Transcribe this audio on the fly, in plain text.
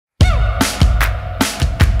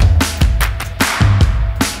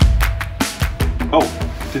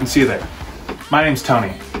Didn't see you there. My name's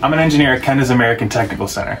Tony. I'm an engineer at Kenda's American Technical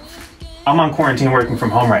Center. I'm on quarantine working from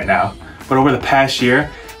home right now, but over the past year,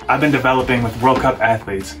 I've been developing with World Cup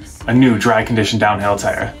athletes a new dry condition downhill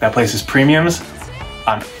tire that places premiums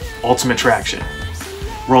on ultimate traction,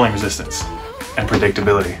 rolling resistance, and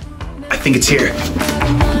predictability. I think it's here.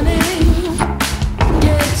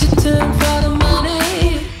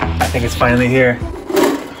 I think it's finally here.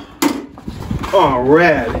 Oh,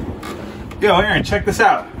 rad. Yo, Aaron, check this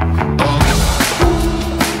out.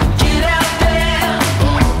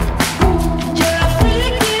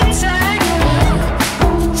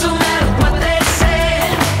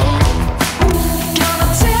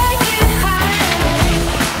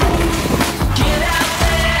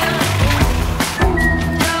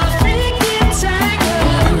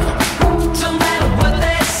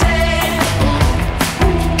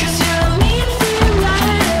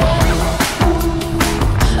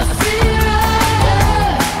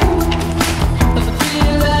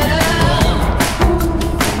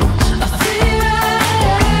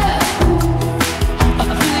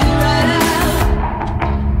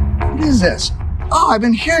 This? Oh, I've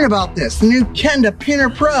been hearing about this, the new Kenda Pinner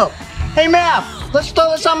Pro. Hey, Mav, let's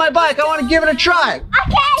throw this on my bike. I want to give it a try.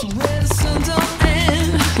 Okay.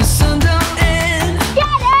 Kenda,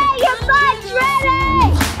 your bike's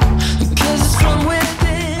ready.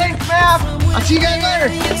 Thanks, Mav. I'll see you guys later.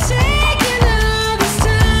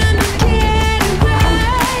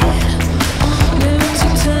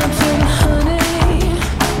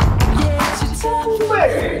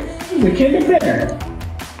 Hey, the Kenda Pinner.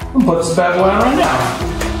 I'm gonna put this bad boy on right now.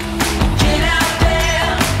 Get out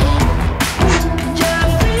there. You're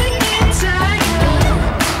freaking tiger.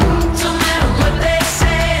 Don't matter what they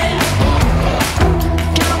say.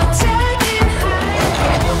 Gonna take it high.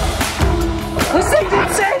 This thing's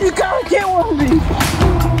insane. You gotta get one of these.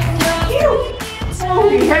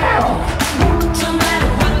 Holy hell. Don't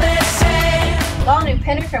matter what they say. All new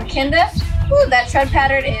pinner from Kenda. Ooh, that tread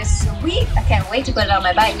pattern is sweet. I can't wait to put it on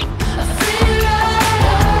my bike.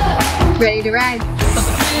 Ready to ride.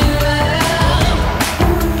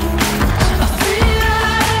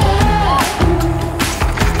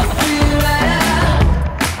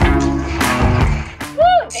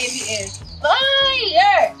 Woo! Baby is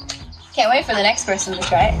fire! Can't wait for the next person to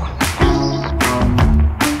try it.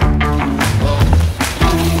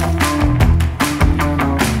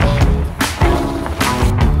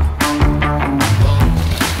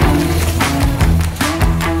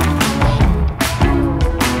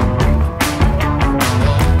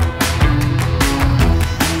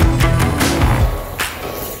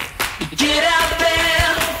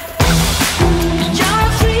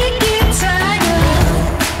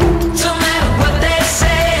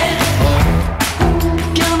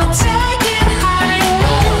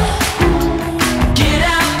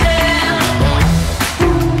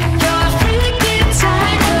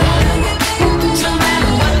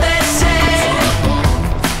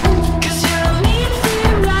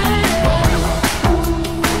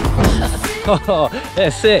 Oh,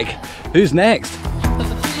 they're sick. Who's next?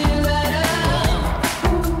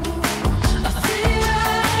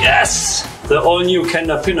 Yes! The all-new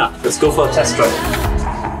Kenda Pinner. Let's go for a test drive.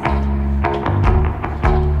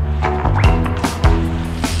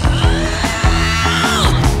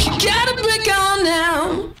 You gotta break on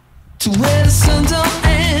down to where the sun don't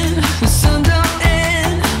end. The sun don't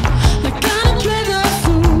end. Not gonna play the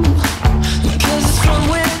fool because it's from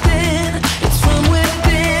within. It's from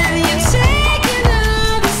within. You're taking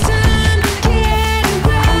all this time to get it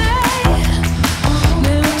right.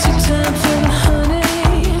 Never took time for the honey.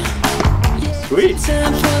 Sweet.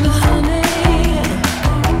 Time for the honey.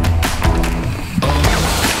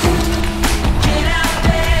 Get out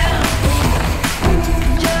there.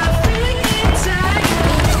 You're freaking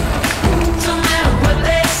tired. Don't matter what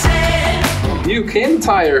they say. New Kenda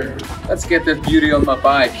tire. Let's get that beauty on my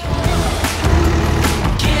bike.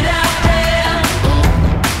 Get out there.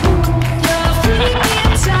 You're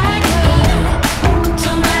freaking tired.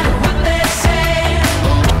 Don't matter what they say.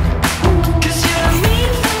 'Cause you're a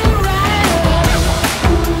mean fool rider.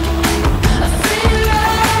 A free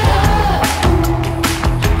rider.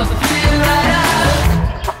 A free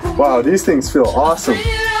rider. Wow, these things feel awesome.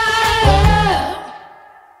 Free